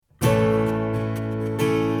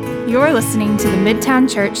You're listening to the Midtown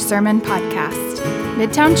Church Sermon Podcast.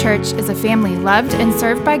 Midtown Church is a family loved and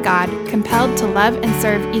served by God, compelled to love and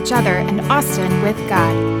serve each other and Austin with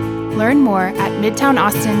God. Learn more at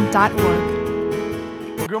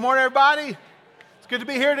midtownaustin.org. Well, good morning, everybody. It's good to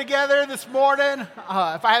be here together this morning.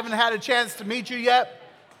 If I haven't had a chance to meet you yet,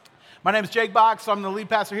 my name is Jake Box. I'm the lead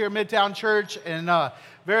pastor here at Midtown Church, and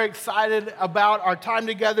very excited about our time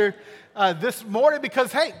together this morning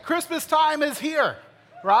because, hey, Christmas time is here,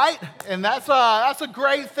 right? And that's a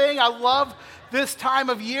great thing. I love this time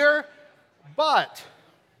of year, but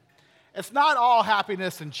it's not all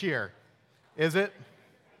happiness and cheer, is it?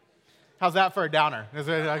 How's that for a downer? Is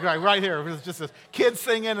it right here? It's just a kid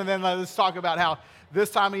singing, and then let's talk about how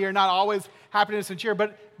this time of year not always happiness and cheer,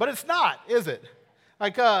 but it's not, is it?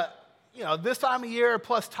 Like this time of year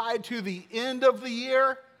plus tied to the end of the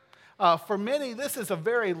year. For many, this is a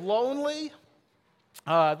very lonely.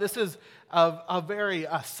 This is a very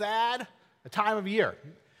sad time of year.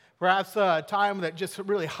 Perhaps a time that just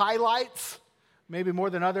really highlights, maybe more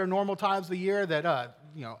than other normal times of the year, that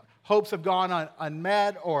hopes have gone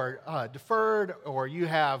unmet or deferred, or you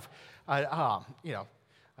have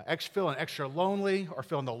feeling extra lonely, or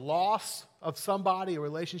feeling the loss of somebody, a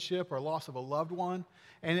relationship, or loss of a loved one,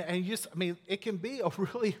 and it can be a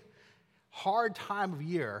really hard time of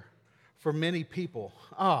year for many people.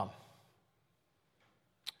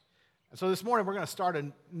 And so this morning we're going to start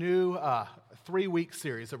a new 3-week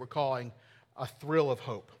series that we're calling A Thrill of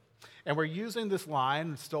Hope. And we're using this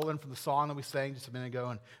line, stolen from the song that we sang just a minute ago.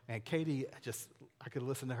 And man, Katie, I could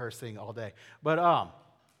listen to her sing all day. But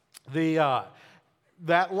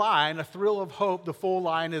that line, A Thrill of Hope, the full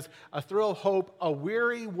line is, A thrill of hope, a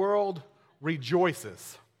weary world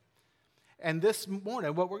rejoices. And this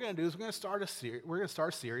morning, what we're going to do is we're going to start a series. We're going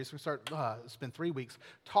to spend 3 weeks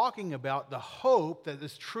talking about the hope that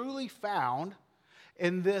is truly found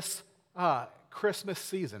in this Christmas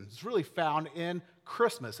season. It's really found in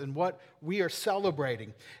Christmas and what we are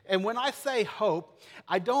celebrating. And when I say hope,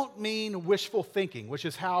 I don't mean wishful thinking, which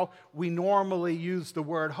is how we normally use the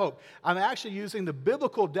word hope. I'm actually using the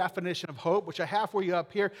biblical definition of hope, which I have for you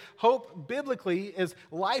up here. Hope, biblically, is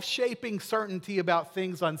life-shaping certainty about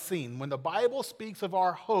things unseen. When the Bible speaks of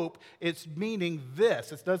our hope, it's meaning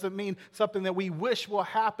this. It doesn't mean something that we wish will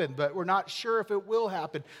happen, but we're not sure if it will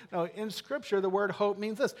happen. No, in Scripture, the word hope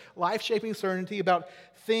means this: life-shaping certainty about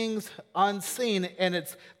things unseen. And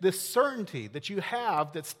it's this certainty that you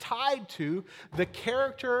have that's tied to the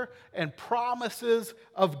character and promises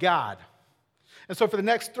of God. And so for the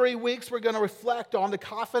next 3 weeks, we're going to reflect on the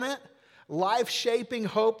confident, life-shaping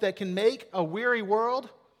hope that can make a weary world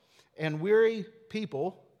and weary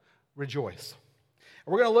people rejoice.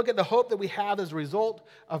 And we're going to look at the hope that we have as a result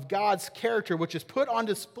of God's character, which is put on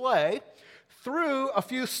display through a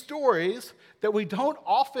few stories that we don't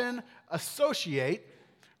often associate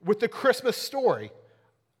with the Christmas story,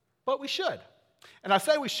 but we should. And I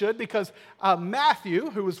say we should because Matthew,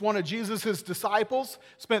 who was one of Jesus' disciples,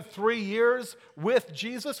 spent 3 years with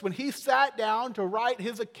Jesus. When he sat down to write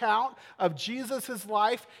his account of Jesus'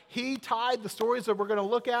 life, he tied the stories that we're going to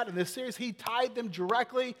look at in this series, he tied them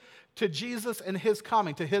directly to Jesus and his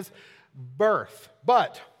coming, to his birth.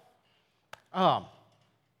 But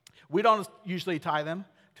we don't usually tie them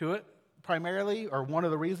to it. Primarily, or one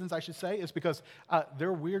of the reasons I should say, is because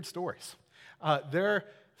they're weird stories. They're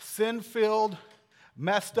sin-filled,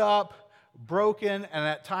 messed up, broken, and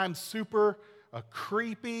at times super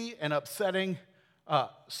creepy and upsetting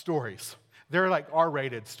stories. They're like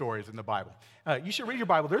R-rated stories in the Bible. You should read your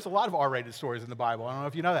Bible. There's a lot of R-rated stories in the Bible. I don't know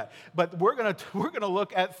if you know that. But we're gonna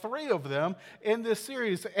look at 3 of them in this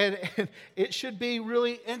series, and it should be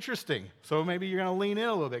really interesting. So maybe you're going to lean in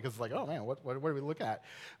a little bit because it's like, oh man, what are we looking at?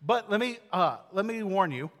 But let me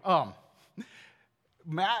warn you.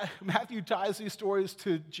 Matthew ties these stories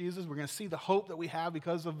to Jesus. We're going to see the hope that we have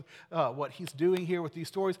because of what he's doing here with these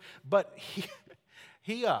stories. But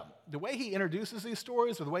the way he introduces these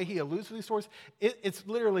stories, or the way he alludes to these stories, it's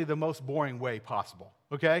literally the most boring way possible,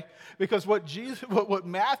 okay? Because what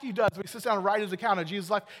Matthew does when he sits down and writes his account of Jesus'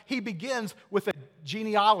 life, he begins with a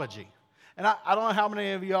genealogy. And I don't know how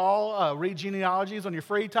many of y'all read genealogies on your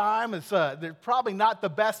free time. They're probably not the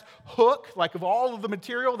best hook, like of all of the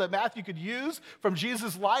material that Matthew could use from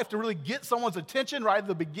Jesus' life to really get someone's attention right at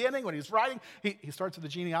the beginning when he's writing. He starts with the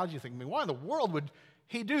genealogy thinking, why in the world would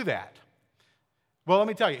he do that? Well, let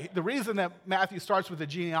me tell you, the reason that Matthew starts with the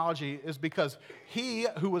genealogy is because he,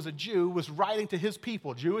 who was a Jew, was writing to his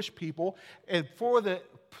people, Jewish people, and for the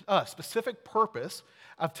specific purpose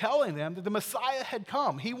of telling them that the Messiah had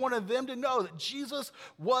come. He wanted them to know that Jesus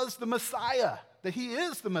was the Messiah, that he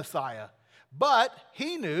is the Messiah. But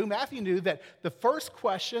Matthew knew that the first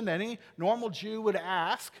question that any normal Jew would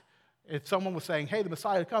ask if someone was saying, hey, the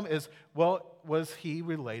Messiah had come, is, well, was he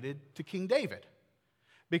related to King David?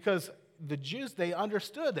 Because the Jews, they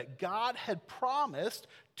understood that God had promised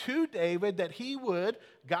to David that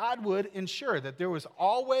God would ensure that there was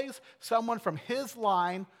always someone from his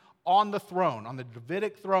line on the throne, on the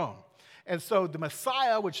Davidic throne. And so the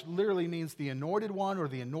Messiah, which literally means the anointed one or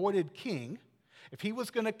the anointed king, if he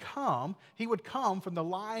was going to come, he would come from the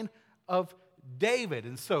line of David.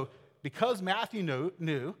 And so because Matthew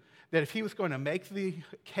knew that if he was going to make the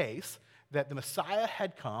case that the Messiah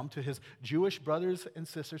had come to his Jewish brothers and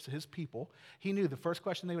sisters, to his people, he knew the first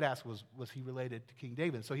question they would ask was he related to King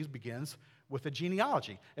David? So he begins with a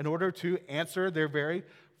genealogy in order to answer their very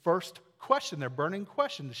first question, their burning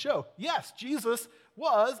question, to show, yes, Jesus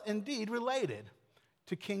was indeed related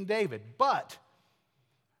to King David. But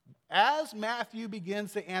as Matthew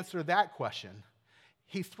begins to answer that question,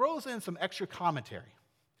 he throws in some extra commentary.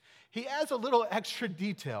 He adds a little extra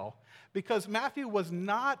detail because Matthew was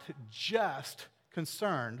not just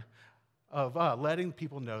concerned of letting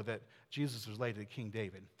people know that Jesus was related to King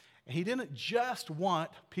David. And he didn't just want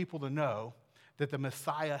people to know that the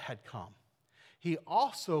Messiah had come. He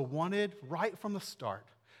also wanted, right from the start,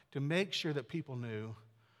 to make sure that people knew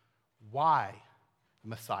why the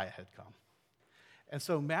Messiah had come. And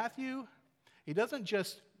so Matthew, he doesn't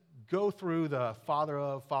just go through the father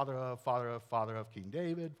of King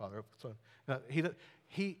David, father of son.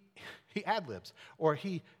 He ad-libs, or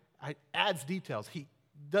he adds details. He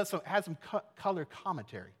adds some color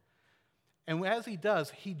commentary. And as he does,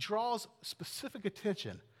 he draws specific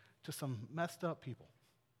attention to some messed up people,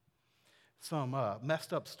 some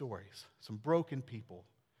messed up stories, some broken people.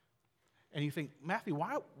 And you think, Matthew,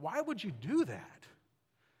 why would you do that?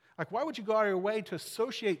 Like, why would you go out of your way to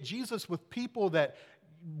associate Jesus with people that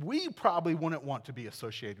we probably wouldn't want to be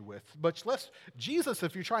associated with? But Jesus,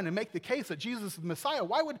 if you're trying to make the case that Jesus is the Messiah,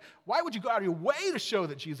 why would you go out of your way to show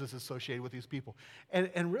that Jesus is associated with these people?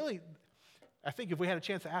 And really, I think if we had a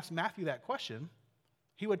chance to ask Matthew that question,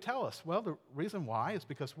 he would tell us, well, the reason why is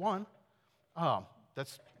because, one,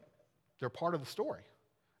 they're part of the story.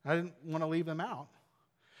 I didn't want to leave them out.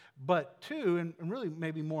 But two, and really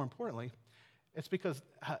maybe more importantly, it's because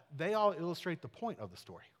they all illustrate the point of the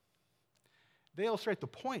story. They illustrate the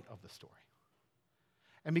point of the story.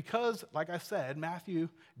 And because, like I said, Matthew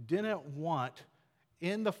didn't want,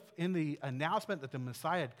 in the announcement that the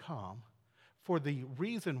Messiah had come, for the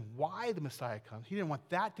reason why the Messiah had come, he didn't want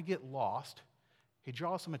that to get lost. He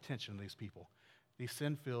draws some attention to these people, these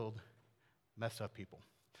sin-filled, messed up people.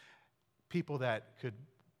 People that could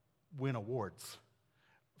win awards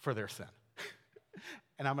for their sin.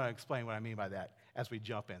 And I'm going to explain what I mean by that as we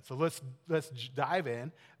jump in. So let's dive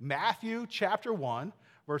in. Matthew chapter 1,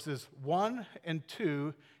 verses 1 and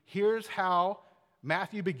 2. Here's how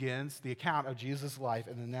Matthew begins the account of Jesus' life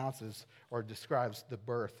and announces or describes the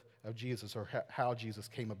birth of Jesus, or how Jesus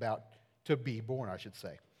came about to be born, I should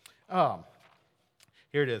say.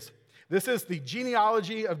 Here it is. This is the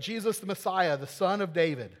genealogy of Jesus the Messiah, the son of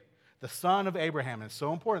David, the son of Abraham. And it's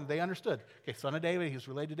so important. They understood. Okay, son of David, he's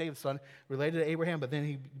related to David, son related to Abraham, but then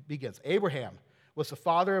he begins. Abraham was the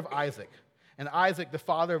father of Isaac, and Isaac the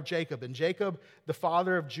father of Jacob, and Jacob the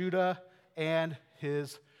father of Judah and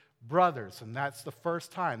his brothers. And that's the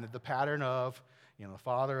first time that the pattern of, the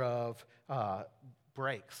father of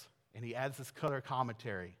breaks. And he adds this color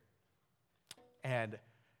commentary. And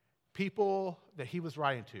people that he was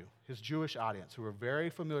writing to, his Jewish audience, who were very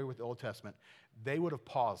familiar with the Old Testament, they would have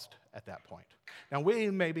paused at that point. Now, we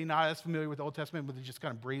may be not as familiar with the Old Testament, but they just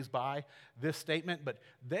kind of breeze by this statement, but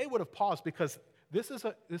they would have paused because this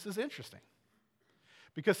is interesting.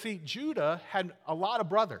 Because, see, Judah had a lot of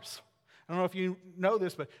brothers. I don't know if you know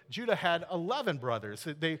this, but Judah had 11 brothers.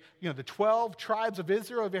 The 12 tribes of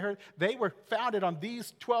Israel, have you heard? They were founded on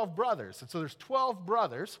these 12 brothers. And so there's 12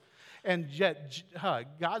 brothers. And yet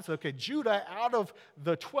God said, okay, Judah, out of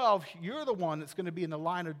the 12, you're the one that's going to be in the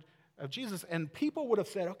line of Jesus. And people would have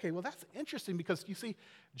said, okay, well, that's interesting because, you see,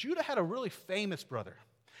 Judah had a really famous brother.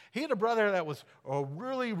 He had a brother that was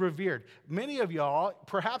really revered. Many of y'all,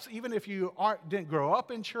 perhaps even if you didn't grow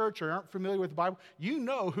up in church or aren't familiar with the Bible, you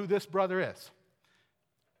know who this brother is.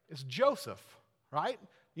 It's Joseph, right?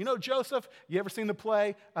 You know Joseph? You ever seen the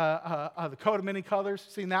play, The Coat of Many Colors?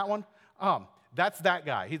 Seen that one? That's that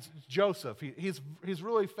guy. He's Joseph. He's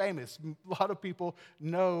really famous. A lot of people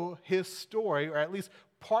know his story, or at least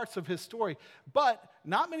parts of his story. But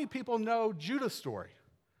not many people know Judah's story,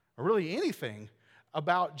 or really anything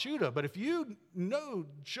about Judah. But if you know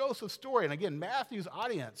Joseph's story, and again, Matthew's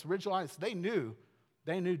audience, original audience, they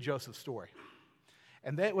knew Joseph's story.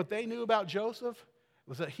 And what they knew about Joseph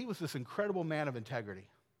was that he was this incredible man of integrity,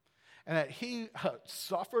 and that he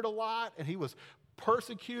suffered a lot, and he was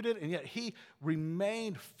persecuted, and yet he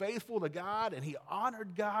remained faithful to God, and he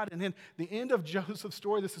honored God. And then the end of Joseph's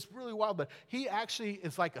story, this is really wild, but he actually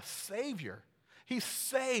is like a savior. He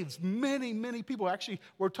saves many, many people. Actually,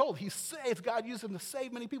 we're told he saves, God used him to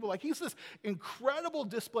save many people. Like, he's this incredible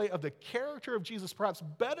display of the character of Jesus, perhaps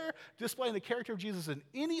better displaying the character of Jesus than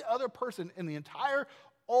any other person in the entire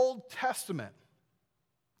Old Testament.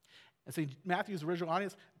 And see, Matthew's original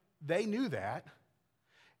audience, they knew that.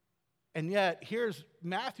 And yet, here's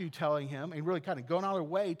Matthew telling him, and really kind of going out of their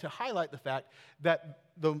way to highlight the fact that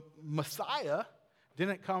the Messiah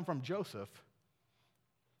didn't come from Joseph.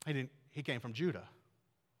 He came from Judah.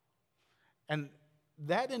 And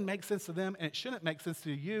that didn't make sense to them, and it shouldn't make sense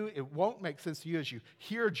to you. It won't make sense to you as you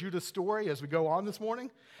hear Judah's story as we go on this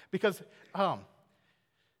morning, because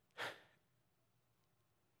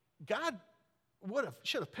God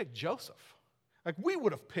should have picked Joseph. Like, we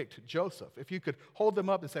would have picked Joseph. If you could hold them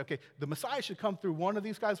up and say, okay, the Messiah should come through one of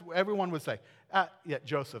these guys, everyone would say, yeah,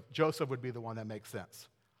 Joseph. Joseph would be the one that makes sense.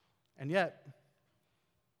 And yet,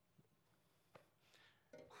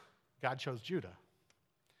 God chose Judah.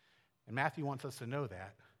 And Matthew wants us to know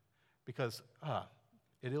that because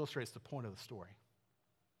it illustrates the point of the story.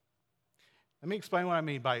 Let me explain what I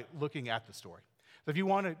mean by looking at the story. So if you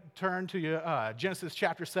want to turn to Genesis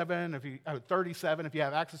chapter 7, 37, if you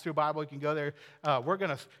have access to a Bible, you can go there. We're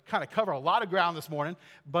going to kind of cover a lot of ground this morning,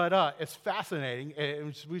 but it's fascinating.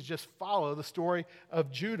 We just follow the story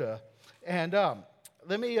of Judah. And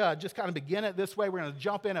let me just kind of begin it this way. We're going to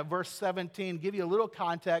jump in at verse 17, give you a little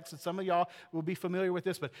context, and some of y'all will be familiar with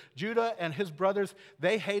this, but Judah and his brothers,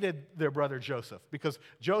 they hated their brother Joseph because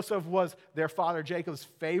Joseph was their father Jacob's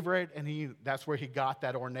favorite, and that's where he got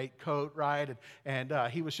that ornate coat, right? And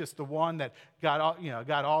he was just the one that got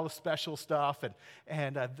all the special stuff,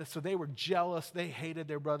 and so they were jealous. They hated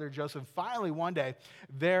their brother Joseph. Finally, one day,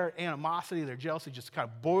 their animosity, their jealousy just kind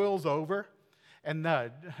of boils over. And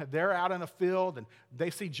they're out in a field, and they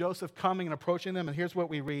see Joseph coming and approaching them. And here's what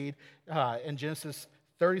we read in Genesis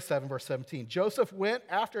 37, verse 17. Joseph went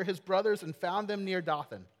after his brothers and found them near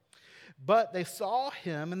Dothan. But they saw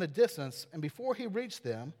him in the distance, and before he reached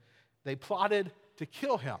them, they plotted to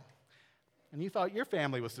kill him. And you thought your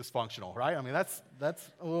family was dysfunctional, right? I mean, that's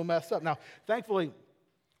a little messed up. Now, thankfully,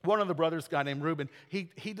 one of the brothers, a guy named Reuben, he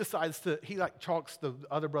chalks the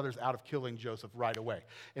other brothers out of killing Joseph right away.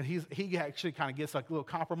 And he actually kind of gets like a little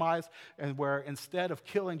compromise, and where instead of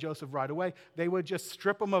killing Joseph right away, they would just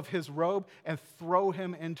strip him of his robe and throw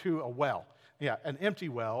him into a well. Yeah, an empty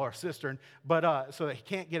well or cistern, but so that he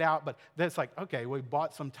can't get out. But then it's like, okay, we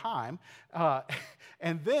bought some time.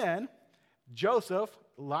 And then Joseph,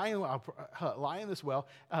 lying in this well,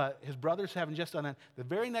 his brothers having just done that. The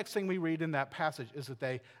very next thing we read in that passage is that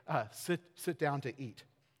they sit down to eat.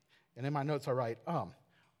 And in my notes I write,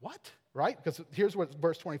 what? Right? Because here's what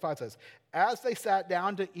verse 25 says. As they sat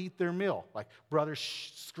down to eat their meal, like brothers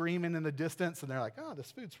screaming in the distance, and they're like, oh,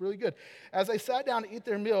 this food's really good. As they sat down to eat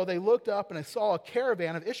their meal, they looked up and they saw a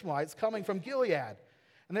caravan of Ishmaelites coming from Gilead.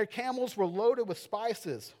 And their camels were loaded with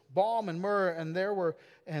spices, balm and myrrh, and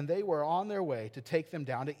they were on their way to take them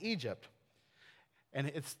down to Egypt. And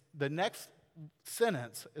it's the next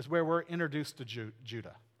sentence is where we're introduced to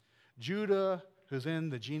Judah. Judah, who's in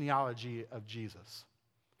the genealogy of Jesus.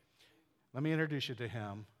 Let me introduce you to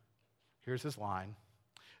him. Here's his line.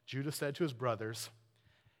 Judah said to his brothers,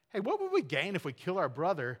 hey, what would we gain if we kill our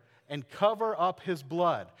brother and cover up his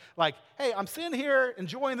blood? Like, hey, I'm sitting here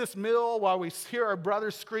enjoying this meal while we hear our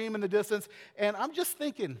brothers scream in the distance, and I'm just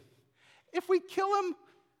thinking, if we kill him,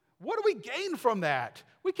 what do we gain from that?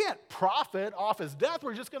 We can't profit off his death.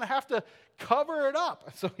 We're just going to have to cover it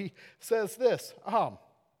up. So he says this.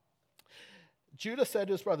 Judah said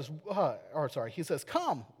to his brothers, he says,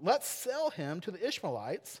 come, let's sell him to the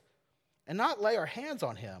Ishmaelites and not lay our hands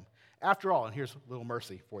on him. After all, and here's a little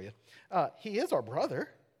mercy for you, he is our brother,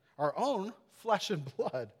 our own flesh and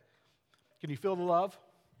blood. Can you feel the love?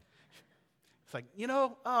 It's like,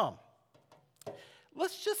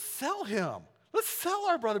 let's just sell him. Let's sell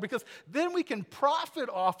our brother because then we can profit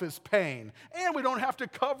off his pain and we don't have to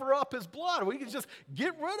cover up his blood. We can just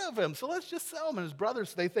get rid of him. So let's just sell him. And his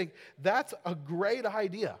brothers, they think that's a great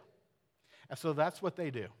idea. And so that's what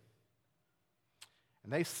they do.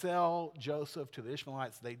 And they sell Joseph to the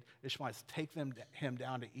Ishmaelites. The Ishmaelites take him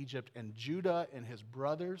down to Egypt. And Judah and his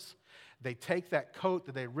brothers, they take that coat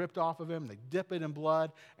that they ripped off of him, they dip it in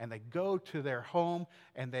blood, and they go to their home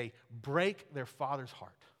and they break their father's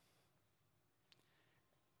heart.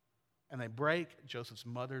 And they break Joseph's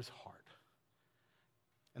mother's heart.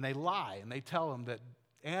 And they lie, and they tell him that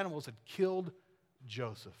animals had killed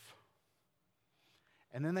Joseph.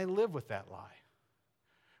 And then they live with that lie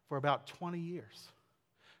for about 20 years.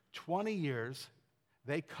 20 years,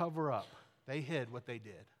 they cover up. They hid what they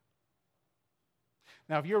did.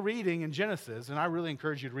 Now, if you're reading in Genesis, and I really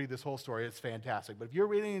encourage you to read this whole story, it's fantastic. But if you're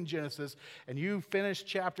reading in Genesis and you finish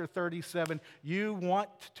chapter 37, you want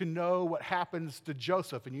to know what happens to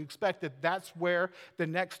Joseph, and you expect that that's where the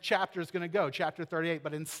next chapter is going to go, chapter 38.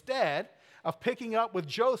 But instead of picking up with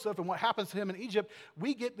Joseph and what happens to him in Egypt,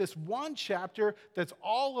 we get this one chapter that's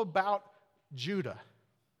all about Judah.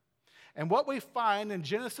 And what we find in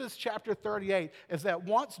Genesis chapter 38 is that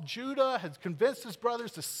once Judah has convinced his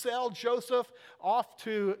brothers to sell Joseph off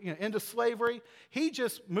to, into slavery, he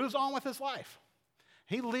just moves on with his life.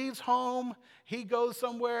 He leaves home, he goes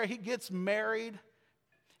somewhere, he gets married.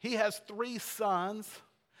 He has 3 sons.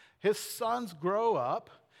 His sons grow up,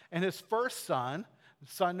 and his first son,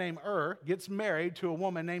 a son named gets married to a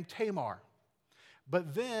woman named Tamar.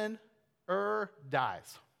 But then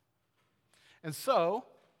dies. And so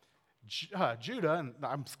Judah, and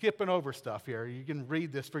I'm skipping over stuff here. You can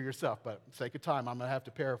read this for yourself, but for the sake of time, I'm going to have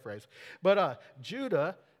to paraphrase. But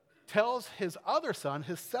Judah tells his other son,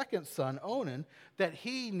 his second son, Onan, that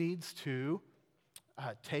he needs to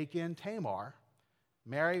take in Tamar,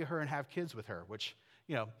 marry her, and have kids with her, which,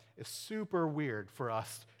 is super weird for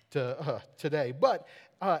us today. But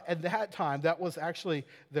at that time, that was actually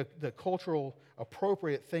the cultural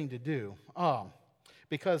appropriate thing to do.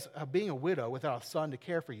 Because being a widow without a son to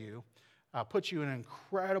care for you puts you in an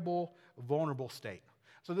incredible, vulnerable state.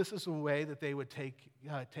 So this is a way that they would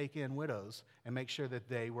take in widows and make sure that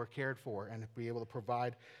they were cared for and be able to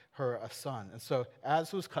provide her a son. And so,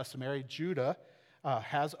 as was customary, Judah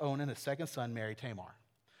has Onan, his second son, marry Tamar.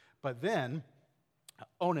 But then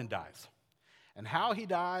Onan dies. And how he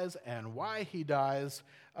dies and why he dies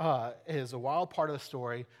is a wild part of the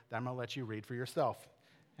story that I'm going to let you read for yourself.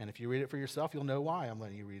 And if you read it for yourself, you'll know why I'm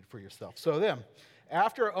letting you read it for yourself. So then,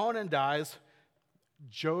 after Onan dies,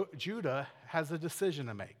 Judah has a decision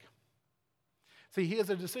to make. See, he has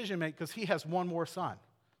a decision to make because he has one more son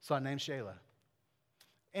named Shelah.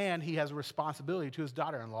 And he has a responsibility to his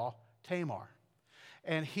daughter-in-law, Tamar.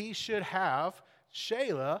 And he should have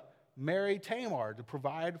Shelah marry Tamar to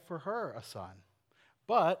provide for her a son.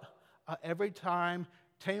 But every time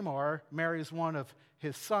Tamar marries one of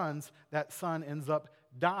his sons, that son ends up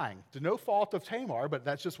dying. To no fault of Tamar, but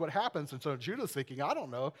that's just what happens. And so Judah's thinking, I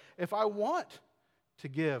don't know if I want to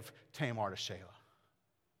give Tamar to Shelah.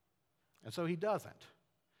 And so he doesn't.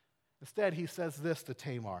 Instead, he says this to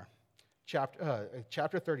Tamar,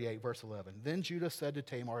 chapter 38, verse 11. Then Judah said to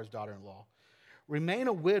Tamar, his daughter-in-law, remain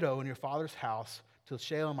a widow in your father's house till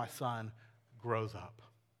Shelah, my son, grows up.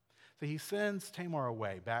 So he sends Tamar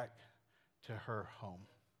away back to her home,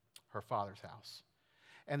 her father's house.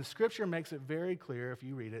 And the scripture makes it very clear, if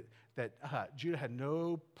you read it, that Judah had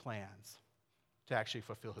no plans to actually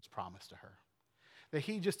fulfill his promise to her. That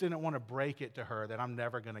he just didn't want to break it to her that I'm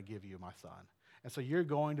never going to give you my son. And so you're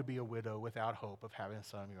going to be a widow without hope of having a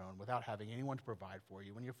son of your own, without having anyone to provide for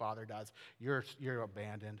you. When your father dies, you're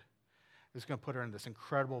abandoned. It's going to put her in this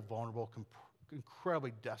incredible, vulnerable,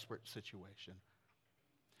 incredibly desperate situation.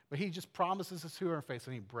 But he just promises this to her face,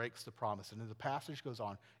 and he breaks the promise. And as the passage goes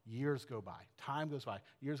on, years go by. Time goes by.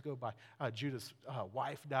 Years go by. Judah's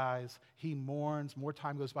wife dies. He mourns. More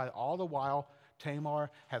time goes by. All the while,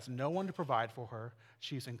 Tamar has no one to provide for her.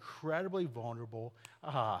 She's incredibly vulnerable,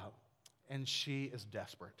 and she is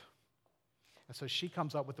desperate. And so she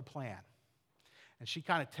comes up with a plan. And she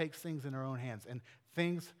kind of takes things in her own hands. And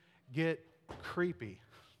things get creepy.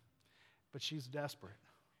 But she's desperate.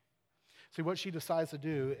 See, what she decides to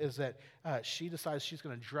do is that she decides she's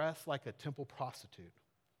going to dress like a temple prostitute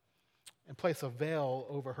and place a veil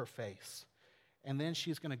over her face. And then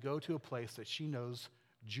she's going to go to a place that she knows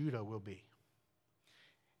Judah will be.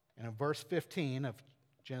 And in verse 15 of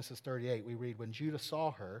Genesis 38, we read, when Judah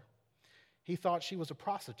saw her, he thought she was a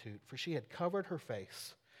prostitute, for she had covered her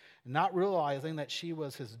face. Not realizing that she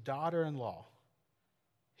was his daughter-in-law,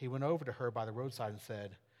 he went over to her by the roadside and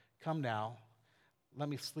said, come now, let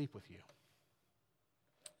me sleep with you.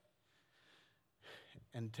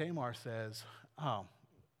 And Tamar says, oh,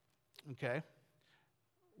 okay,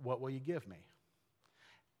 what will you give me?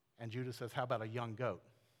 And Judah says, how about a young goat?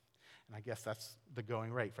 And I guess that's the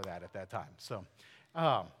going rate for that at that time. So,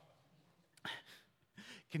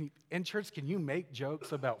 in church, can you make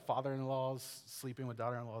jokes about father-in-laws sleeping with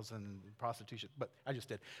daughter-in-laws and prostitution? But I just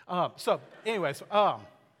did. So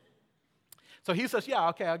So he says, yeah,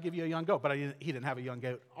 okay, I'll give you a young goat. But he didn't have a young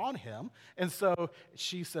goat on him. And so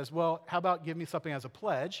she says, well, how about give me something as a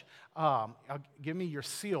pledge? Give me your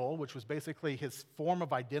seal, which was basically his form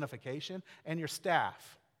of identification, and your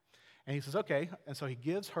staff. And he says, okay. And so he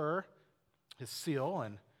gives her his seal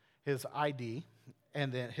and his ID.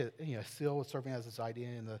 And then his seal was serving as his ID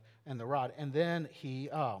and the rod. And then he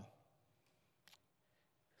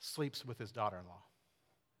sleeps with his daughter-in-law.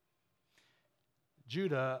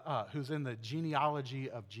 Judah, who's in the genealogy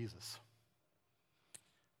of Jesus,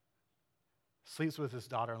 sleeps with his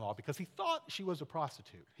daughter-in-law because he thought she was a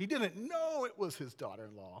prostitute. He didn't know it was his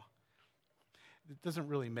daughter-in-law. It doesn't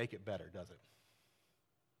really make it better, does it?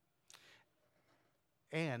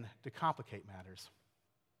 And to complicate matters,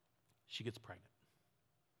 she gets pregnant.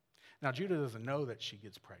 Now, Judah doesn't know that she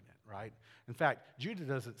gets pregnant, right? In fact, Judah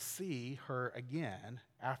doesn't see her again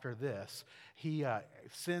after this. He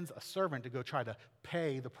sends a servant to go try to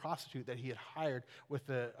pay the prostitute that he had hired with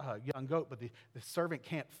the young goat, but the servant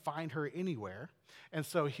can't find her anywhere. And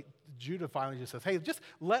so Judah finally just says, hey, just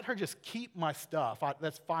let her just keep my stuff.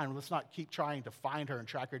 That's fine. Let's not keep trying to find her and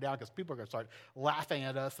track her down because people are going to start laughing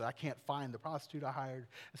at us that I can't find the prostitute I hired.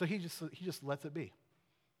 And so he just lets it be.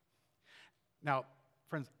 Now,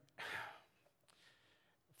 friends,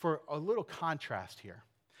 for a little contrast here,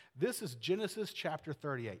 this is Genesis chapter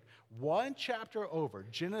 38. One chapter over,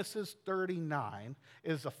 Genesis 39,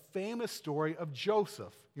 is a famous story of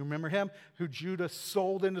Joseph. You remember him? Who Judah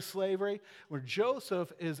sold into slavery? Where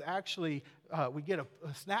Joseph is actually, we get a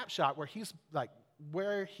snapshot where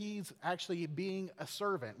he's actually being a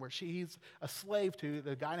servant, where he's a slave to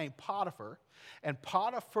the guy named Potiphar. And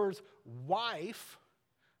Potiphar's wife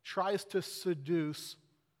tries to seduce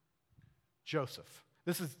Joseph.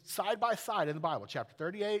 This is side by side in the Bible, chapter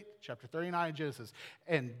 38, chapter 39 in Genesis.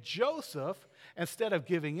 And Joseph, instead of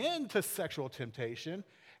giving in to sexual temptation,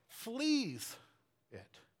 flees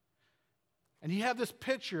it. And you have this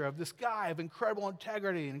picture of this guy of incredible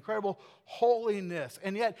integrity and incredible holiness,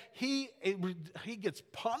 and yet he gets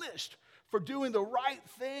punished for doing the right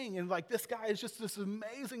thing. And this guy is just this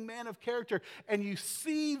amazing man of character. And you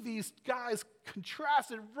see these guys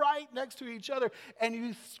contrasted right next to each other, and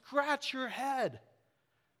you scratch your head.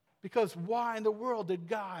 Because why in the world did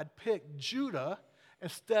God pick Judah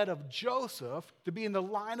instead of Joseph to be in the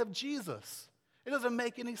line of Jesus? It doesn't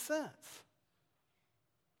make any sense.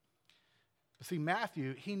 But see,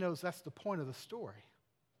 Matthew, he knows that's the point of the story.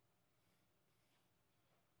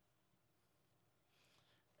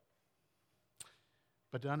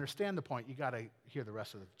 But to understand the point, you got to hear the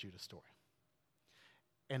rest of the Judah story.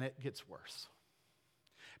 And it gets worse.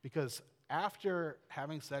 Because after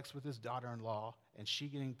having sex with his daughter-in-law and she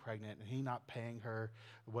getting pregnant and he not paying her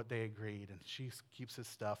what they agreed and she keeps his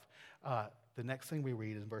stuff, the next thing we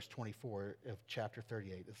read in verse 24 of chapter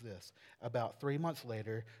 38 is this. About 3 months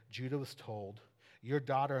later, Judah was told, your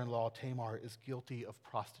daughter-in-law Tamar is guilty of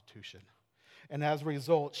prostitution. And as a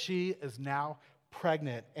result, she is now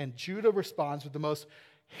pregnant. And Judah responds with the most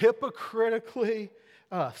hypocritically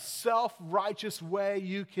self-righteous way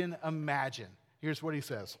you can imagine. Here's what he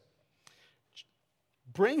says.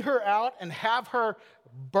 Bring her out and have her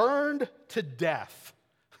burned to death.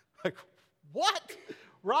 What?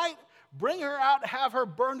 Right? Bring her out and have her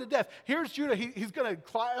burned to death. Here's Judah. He's going to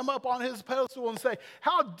climb up on his pedestal and say,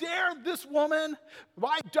 how dare this woman,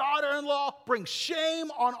 my daughter-in-law, bring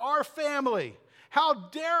shame on our family? How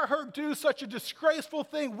dare her do such a disgraceful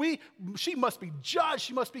thing? She must be judged.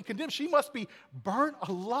 She must be condemned. She must be burnt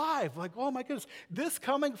alive. Oh my goodness. This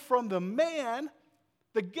coming from the man,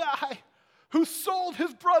 the guy who sold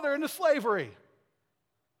his brother into slavery.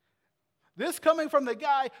 This coming from the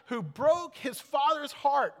guy who broke his father's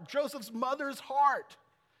heart, Joseph's mother's heart,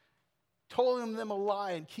 telling them a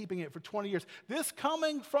lie and keeping it for 20 years. This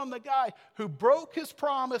coming from the guy who broke his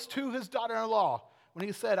promise to his daughter-in-law when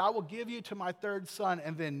he said, I will give you to my third son,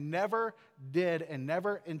 and then never did and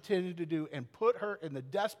never intended to do, and put her in the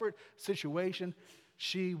desperate situation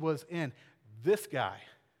she was in. This guy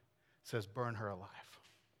says, burn her alive.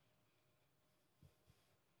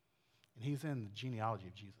 And he's in the genealogy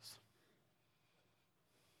of Jesus.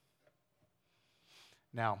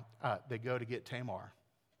 Now, they go to get Tamar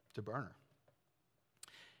to burn her.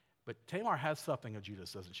 But Tamar has something of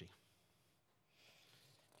Judas, doesn't she?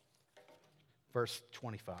 Verse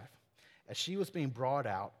 25. As she was being brought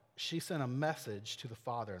out, she sent a message to the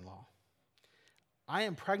father-in-law. I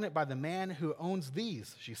am pregnant by the man who owns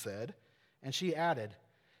these, she said. And she added,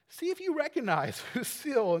 see if you recognize whose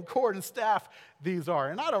seal and cord and staff these are.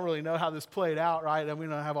 And I don't really know how this played out, right? And we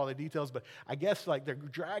don't have all the details, but I guess like they're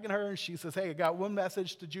dragging her and she says, hey, I got one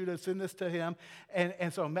message to Judah, send this to him.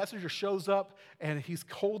 And so a messenger shows up and he's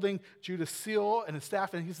holding Judah's seal and his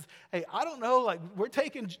staff and he says, hey, I don't know, like we're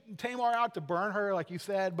taking Tamar out to burn her, like you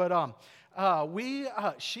said, but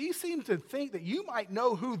she seems to think that you might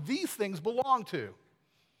know who these things belong to.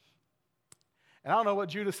 And I don't know what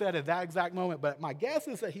Judah said at that exact moment, but my guess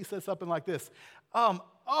is that he said something like this. You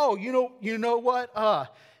know what?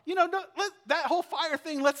 That whole fire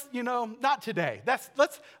thing, not today.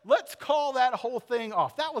 Let's call that whole thing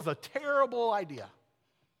off. That was a terrible idea.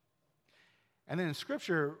 And then in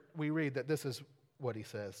Scripture, we read that this is what he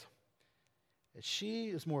says. That she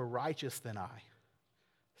is more righteous than I,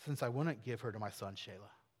 since I wouldn't give her to my son Shelah.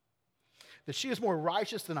 That she is more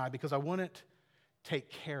righteous than I because I wouldn't take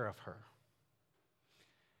care of her.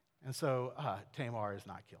 And so Tamar is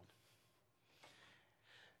not killed.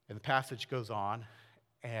 And the passage goes on,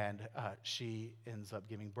 and she ends up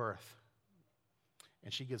giving birth.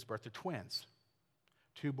 And she gives birth to twins,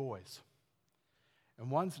 2 boys.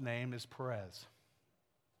 And one's name is Perez.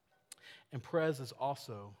 And Perez is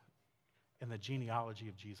also in the genealogy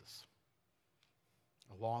of Jesus,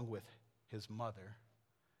 along with his mother,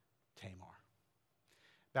 Tamar.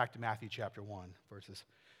 Back to Matthew chapter 1, verses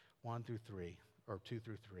 1 through 3. Or 2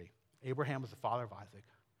 through 3. Abraham was the father of Isaac,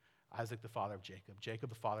 Isaac the father of Jacob, Jacob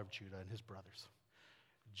the father of Judah and his brothers,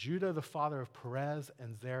 Judah the father of Perez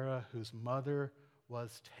and Zerah, whose mother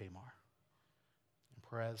was Tamar, and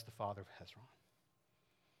Perez the father of Hezron.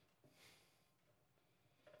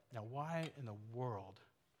 Now, why in the world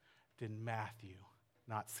did Matthew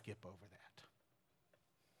not skip over that?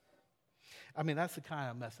 I mean, that's the kind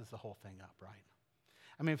of messes the whole thing up, right?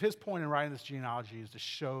 I mean, if his point in writing this genealogy is to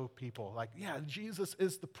show people, like, yeah, Jesus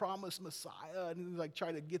is the promised Messiah, and like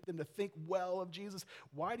try to get them to think well of Jesus,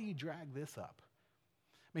 why do you drag this up?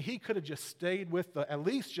 I mean, he could have just at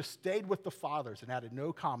least stayed with the fathers and added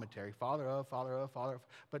no commentary, father of,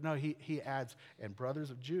 but no, he adds, and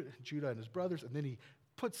brothers of Judah and his brothers, and then he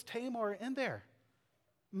puts Tamar in there,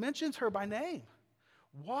 mentions her by name.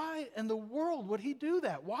 Why in the world would he do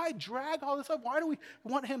that? Why drag all this up? Why do we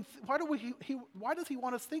want him? Why does he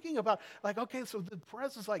want us thinking about, like, okay, so the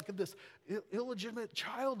Perez is like this illegitimate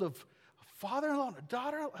child of a father-in-law and a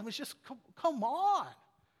daughter? I mean, it's just come on.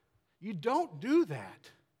 You don't do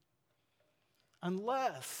that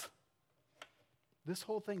unless this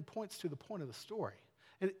whole thing points to the point of the story.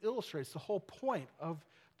 It illustrates the whole point of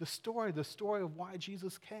the story of why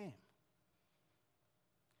Jesus came.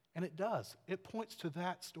 And it does. It points to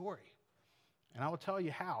that story. And I will tell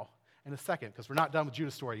you how in a second, because we're not done with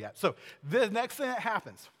Judah's story yet. So the next thing that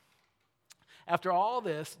happens, after all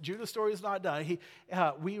this, Judah's story is not done.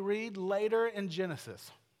 We read later in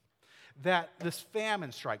Genesis that this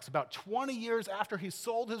famine strikes about 20 years after he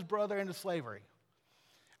sold his brother into slavery.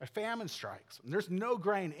 A famine strikes, and there's no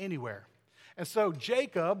grain anywhere. And so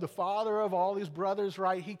Jacob, the father of all these brothers,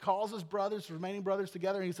 right, he calls his remaining brothers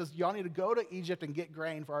together, and he says, y'all need to go to Egypt and get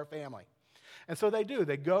grain for our family. And so they do.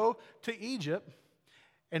 They go to Egypt,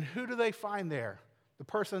 and who do they find there? The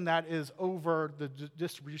person that is over the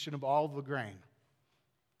distribution of all the grain.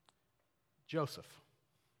 Joseph.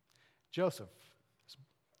 Joseph,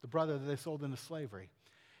 the brother that they sold into slavery.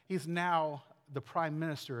 He's now the prime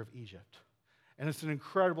minister of Egypt. And it's an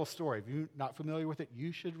incredible story. If you're not familiar with it,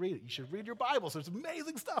 you should read it. You should read your Bibles. There's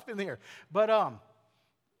amazing stuff in there. But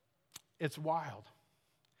it's wild.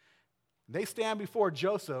 They stand before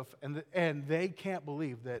Joseph, and they can't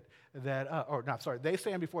believe they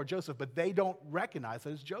stand before Joseph, but they don't recognize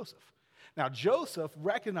that it's Joseph. Now, Joseph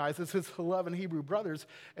recognizes his 11 Hebrew brothers,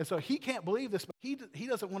 and so he can't believe this, but he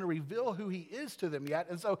doesn't want to reveal who he is to them yet,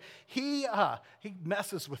 and so he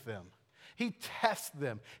messes with them. He tests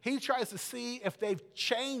them. He tries to see if they've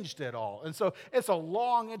changed at all. And so it's a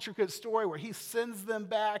long, intricate story where he sends them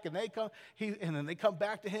back, and then they come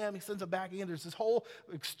back to him. He sends them back again. There's this whole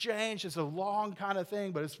exchange. It's a long kind of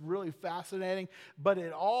thing, but it's really fascinating. But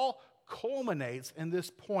it all culminates in this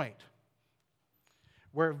point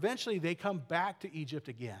where eventually they come back to Egypt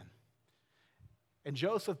again. And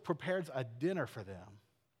Joseph prepares a dinner for them.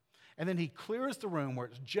 And then he clears the room where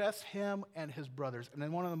it's just him and his brothers. And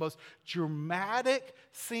then one of the most dramatic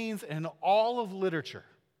scenes in all of literature,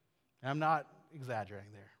 and I'm not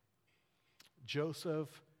exaggerating there, Joseph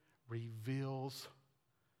reveals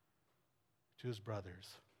to his brothers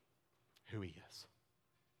who he is.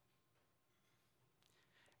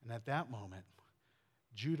 And at that moment,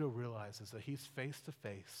 Judah realizes that he's face to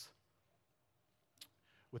face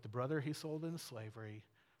with the brother he sold into slavery,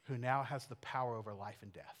 who now has the power over life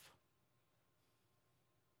and death.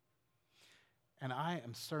 And I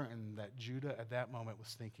am certain that Judah at that moment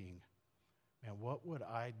was thinking, man, what would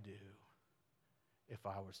I do if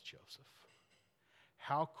I was Joseph?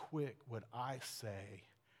 How quick would I say,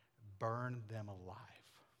 burn them alive?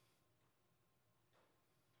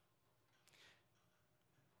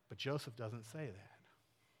 But Joseph doesn't say that.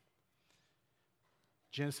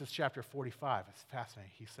 Genesis chapter 45, it's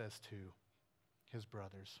fascinating. He says to his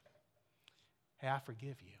brothers, hey, I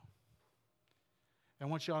forgive you. And I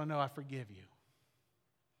want you all to know I forgive you.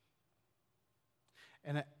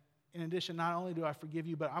 And in addition, not only do I forgive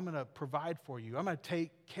you, but I'm going to provide for you. I'm going to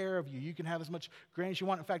take care of you. You can have as much grain as you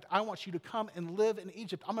want. In fact, I want you to come and live in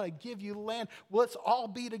Egypt. I'm going to give you land. Let's all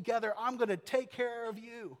be together. I'm going to take care of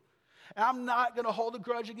you. And I'm not going to hold a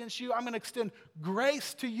grudge against you. I'm going to extend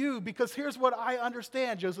grace to you because here's what I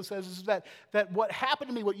understand, Joseph says, is that what happened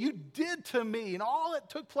to me, what you did to me, and all that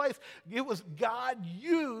took place, it was God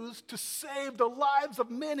used to save the lives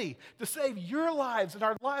of many, to save your lives and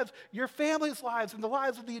our lives, your family's lives, and the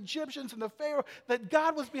lives of the Egyptians and the Pharaoh, that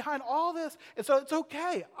God was behind all this. And so it's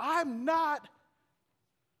okay. I'm not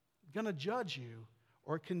going to judge you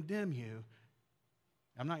or condemn you.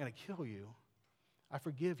 I'm not going to kill you. I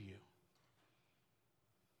forgive you.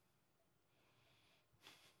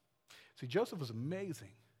 See, Joseph was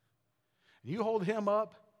amazing. And you hold him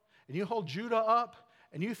up, and you hold Judah up,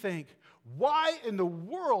 and you think, why in the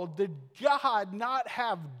world did God not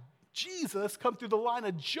have Jesus come through the line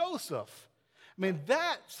of Joseph? I mean,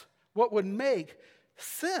 that's what would make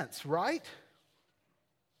sense, right?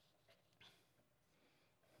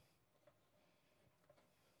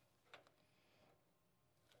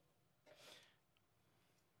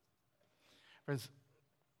 Friends,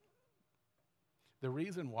 the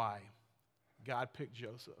reason why God picked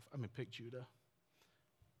Judah,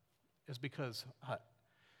 is because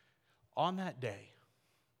on that day,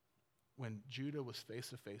 when Judah was face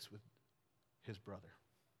to face with his brother,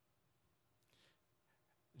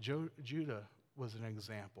 Judah was an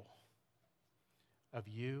example of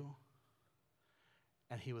you,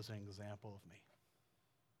 and he was an example of me.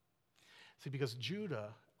 See, because Judah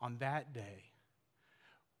on that day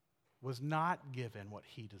was not given what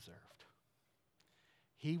he deserved.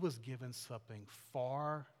 He was given something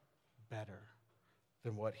far better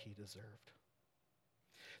than what he deserved.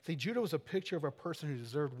 See, Judah was a picture of a person who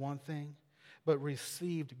deserved one thing, but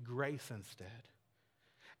received grace instead.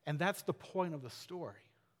 And that's the point of the story.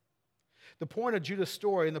 The point of Judah's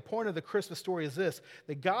story and the point of the Christmas story is this,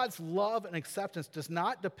 that God's love and acceptance does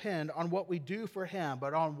not depend on what we do for him,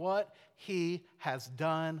 but on what he has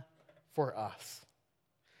done for us.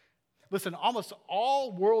 Listen, almost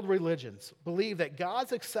all world religions believe that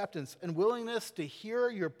God's acceptance and willingness to hear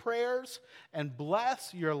your prayers and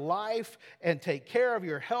bless your life and take care of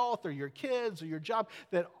your health or your kids or your job,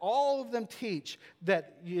 that all of them teach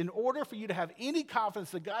that in order for you to have any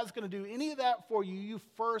confidence that God's going to do any of that for you, you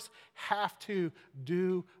first have to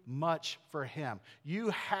do much for him. You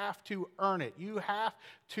have to earn it. You have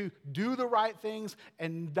to do the right things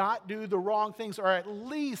and not do the wrong things, or at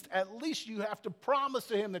least you have to promise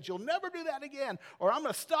to him that you'll never do that again, or I'm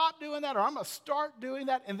going to stop doing that, or I'm going to start doing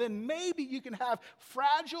that, and then maybe you can have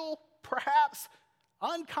fragile, perhaps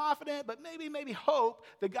unconfident, but maybe hope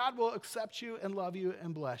that God will accept you and love you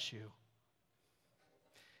and bless you.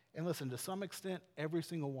 And listen, to some extent, every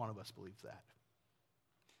single one of us believes that.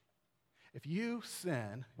 If you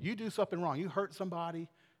sin, you do something wrong, you hurt somebody,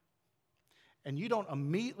 and you don't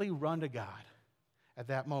immediately run to God at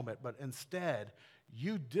that moment, but instead,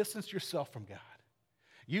 you distance yourself from God.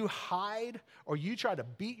 You hide, or you try to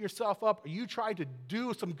beat yourself up, or you try to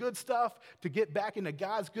do some good stuff to get back into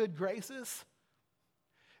God's good graces,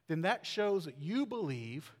 then that shows that you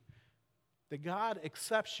believe that God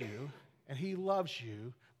accepts you and he loves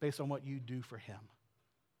you based on what you do for him.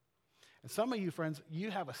 And some of you, friends,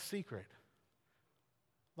 you have a secret.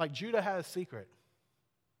 Like Judah had a secret.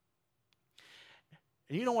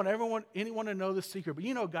 And you don't want anyone to know this secret, but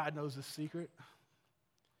you know God knows this secret.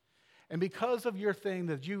 And because of your thing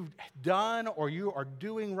that you've done or you are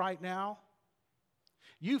doing right now,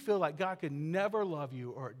 you feel like God could never love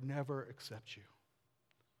you or never accept you.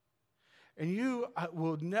 And you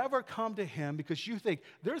will never come to him because you think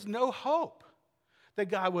there's no hope that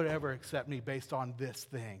God would ever accept me based on this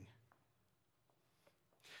thing.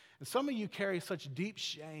 And some of you carry such deep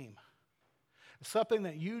shame. Something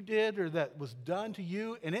that you did or that was done to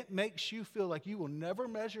you, and it makes you feel like you will never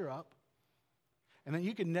measure up, and that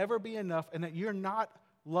you can never be enough, and that you're not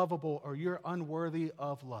lovable or you're unworthy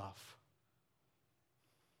of love.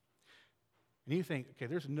 And you think, okay,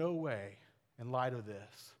 there's no way in light of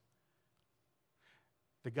this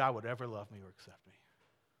that God would ever love me or accept me.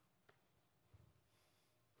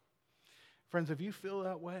 Friends, if you feel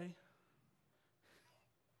that way,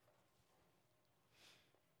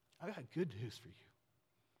 I got good news for you.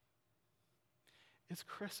 It's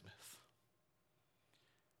Christmas.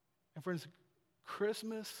 And friends,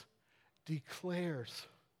 Christmas declares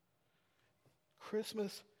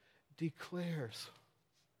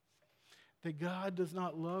that God does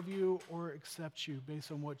not love you or accept you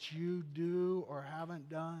based on what you do or haven't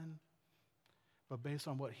done, but based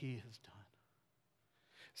on what he has done.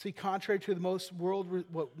 See, contrary to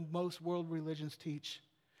what most world religions teach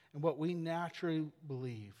and what we naturally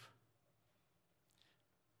believe,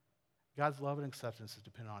 God's love and acceptance is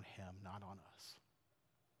dependent on him, not on us.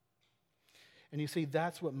 And you see,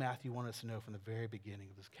 that's what Matthew wanted us to know from the very beginning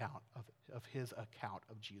of his account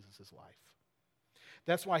of Jesus' life.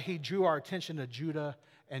 That's why he drew our attention to Judah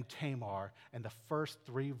and Tamar in the first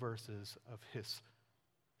 3 verses of his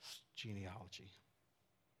genealogy.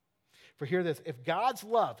 For hear this, if God's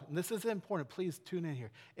love, and this is important, please tune in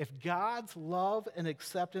here. If God's love and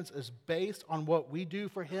acceptance is based on what we do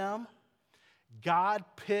for him, God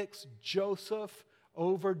picks Joseph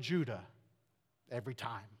over Judah every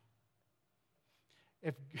time.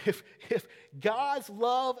 If God's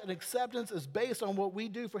love and acceptance is based on what we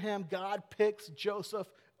do for him, God picks Joseph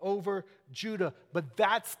over Judah. But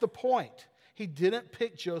that's the point. He didn't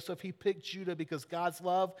pick Joseph, he picked Judah because God's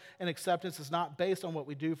love and acceptance is not based on what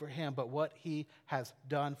we do for him, but what he has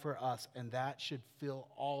done for us. And that should fill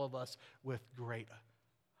all of us with great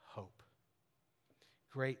hope.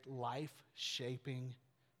 Great life-shaping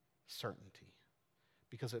certainty.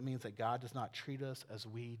 Because it means that God does not treat us as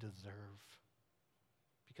we deserve,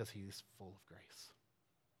 because he is full of grace.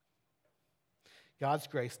 God's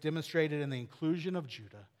grace, demonstrated in the inclusion of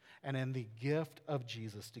Judah and in the gift of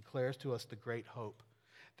Jesus, declares to us the great hope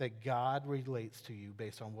that God relates to you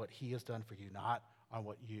based on what he has done for you, not on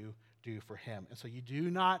what you do for him. And so you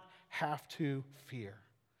do not have to fear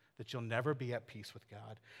that you'll never be at peace with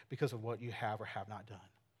God because of what you have or have not done.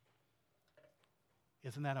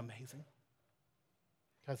 Isn't that amazing?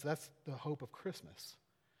 Because that's the hope of Christmas.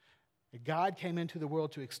 God came into the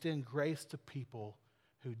world to extend grace to people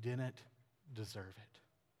who didn't deserve it.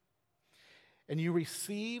 And you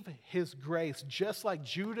receive his grace just like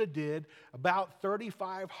Judah did about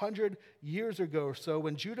 3,500 years ago or so,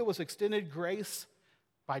 when Judah was extended grace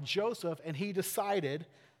by Joseph and he decided,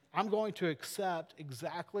 I'm going to accept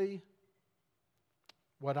exactly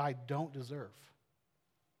what I don't deserve.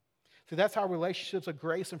 See, that's how relationships of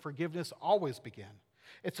grace and forgiveness always begin.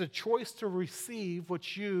 It's a choice to receive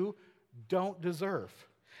what you don't deserve.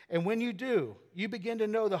 And when you do, you begin to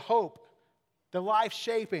know the hope, the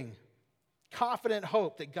life-shaping, confident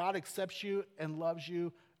hope that God accepts you and loves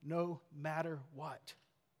you no matter what.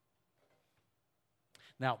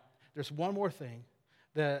 Now, there's one more thing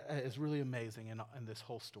that is really amazing in this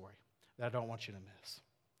whole story that I don't want you to miss.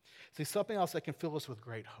 See, something else that can fill us with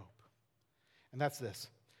great hope, and that's this.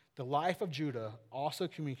 The life of Judah also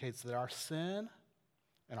communicates that our sin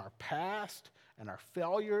and our past and our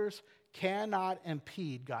failures cannot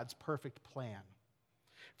impede God's perfect plan.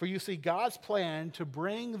 For you see, God's plan to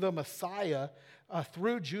bring the Messiah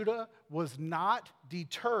through Judah was not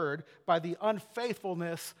deterred by the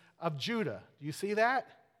unfaithfulness of Judah. Do you see that?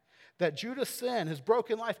 That Judah's sin, his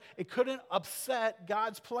broken life, it couldn't upset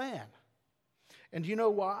God's plan. And do you know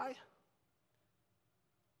why?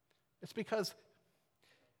 It's because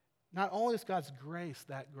not only is God's grace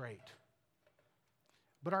that great,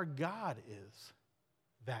 but our God is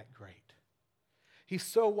that great. He's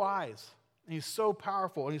so wise, and he's so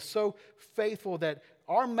powerful, and he's so faithful that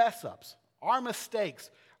our mess-ups, our mistakes,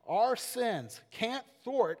 our sins can't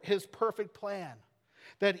thwart his perfect plan.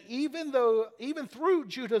 That even through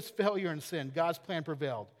Judah's failure and sin, God's plan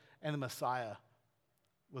prevailed, and the Messiah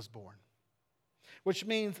was born. Which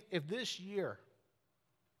means if this year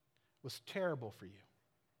was terrible for you,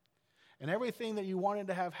 and everything that you wanted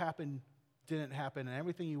to have happen didn't happen, and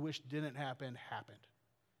everything you wished didn't happen, happened.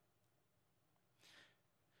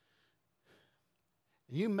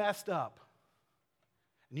 And you messed up,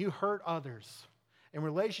 and you hurt others, and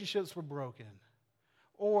relationships were broken,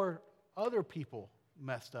 or other people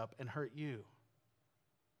messed up and hurt you.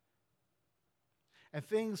 And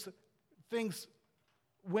things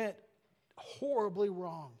went horribly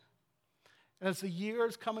wrong. And as the year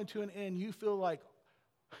is coming to an end, you feel like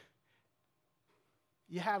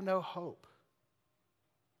you have no hope.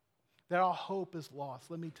 That all hope is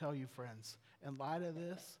lost. Let me tell you, friends, in light of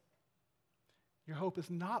this, your hope is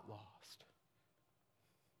not lost.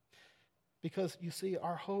 Because you see,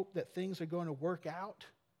 our hope that things are going to work out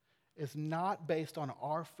is not based on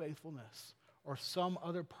our faithfulness or some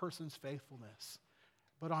other person's faithfulness,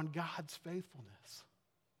 but on God's faithfulness.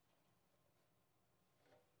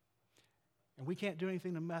 And we can't do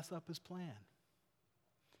anything to mess up his plan.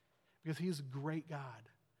 Because he's a great God,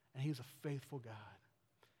 and he's a faithful God.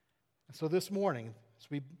 And so this morning, as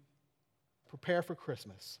we prepare for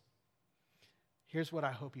Christmas, here's what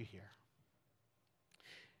I hope you hear.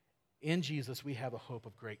 In Jesus, we have a hope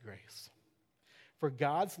of great grace. For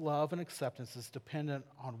God's love and acceptance is dependent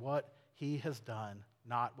on what he has done,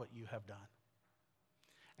 not what you have done.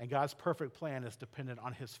 And God's perfect plan is dependent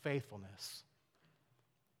on his faithfulness,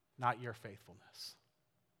 not your faithfulness.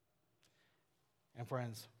 And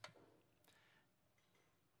friends,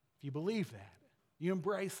 if you believe that, you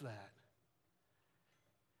embrace that,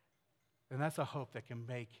 then that's a hope that can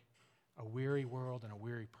make a weary world and a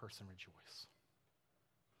weary person rejoice.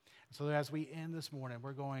 So as we end this morning,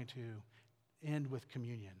 we're going to end with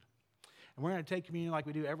communion. And we're going to take communion like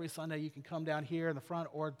we do every Sunday. You can come down here in the front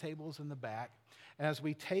or tables in the back. And as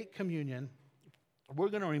we take communion, we're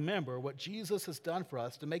going to remember what Jesus has done for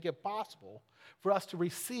us to make it possible for us to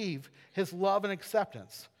receive his love and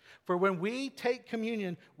acceptance. For when we take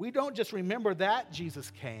communion, we don't just remember that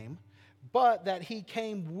Jesus came, but that he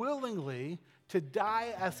came willingly to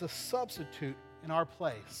die as a substitute in our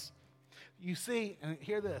place. You see, and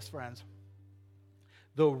hear this, friends,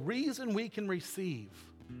 the reason we can receive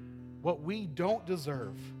what we don't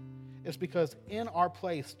deserve is because in our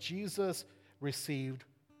place, Jesus received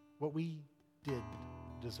what we did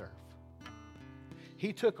deserve.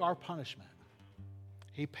 He took our punishment.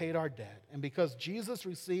 He paid our debt. And because Jesus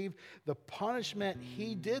received the punishment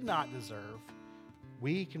he did not deserve,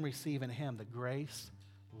 we can receive in him the grace,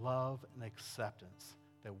 love, and acceptance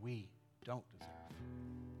that we don't deserve.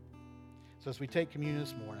 So as we take communion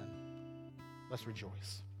this morning, let's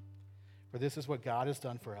rejoice. For this is what God has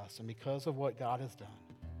done for us. And because of what God has done,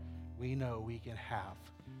 we know we can have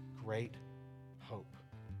great hope.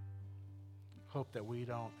 Hope that we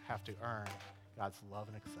don't have to earn God's love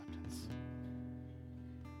and acceptance.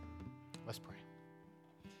 Let's pray.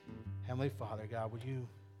 Heavenly Father, God, would you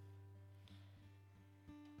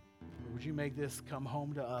make this come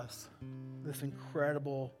home to us, this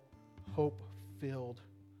incredible, hope-filled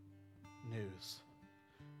news,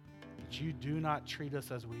 that you do not treat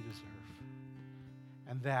us as we deserve,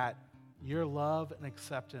 and that your love and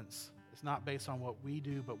acceptance is not based on what we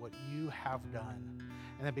do, but what you have done,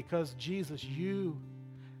 and that because Jesus, you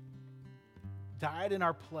died in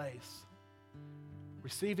our place,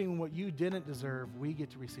 receiving what you didn't deserve, we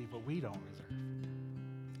get to receive what we don't deserve.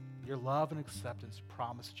 Your love and acceptance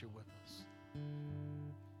promise that you're with us.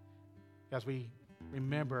 As we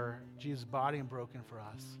remember Jesus' body and broken for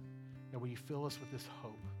us, that will you fill us with this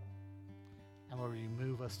hope, and Lord, will you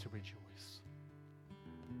move us to rejoice.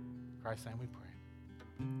 In Christ's name we pray.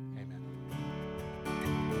 Amen.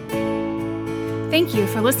 Thank you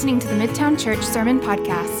for listening to the Midtown Church Sermon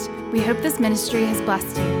Podcast. We hope this ministry has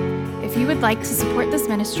blessed you. If you would like to support this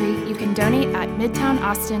ministry, you can donate at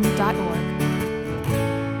midtownaustin.org.